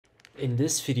In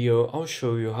this video, I'll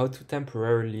show you how to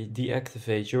temporarily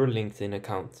deactivate your LinkedIn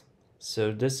account.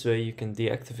 So this way you can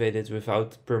deactivate it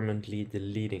without permanently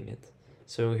deleting it.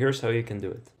 So here's how you can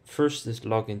do it. First is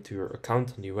log into your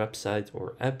account on the website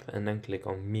or app and then click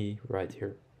on Me right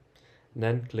here.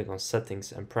 Then click on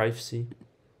Settings and Privacy.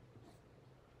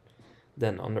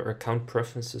 Then under Account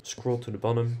Preferences, scroll to the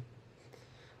bottom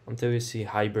until you see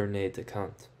Hibernate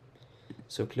Account.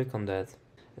 So click on that.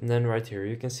 And then right here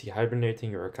you can see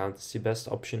hibernating your account is the best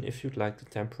option if you'd like to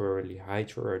temporarily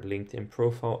hide your LinkedIn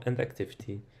profile and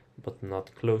activity, but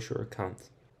not close your account.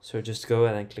 So just go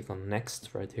ahead and click on Next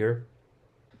right here.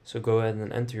 So go ahead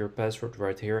and enter your password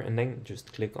right here and then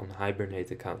just click on Hibernate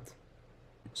Account.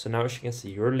 So now as you can see,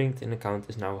 your LinkedIn account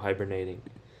is now hibernating.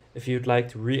 If you'd like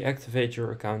to reactivate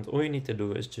your account, all you need to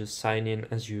do is just sign in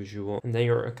as usual and then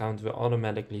your account will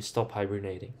automatically stop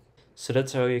hibernating. So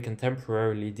that's how you can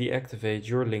temporarily deactivate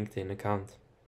your LinkedIn account.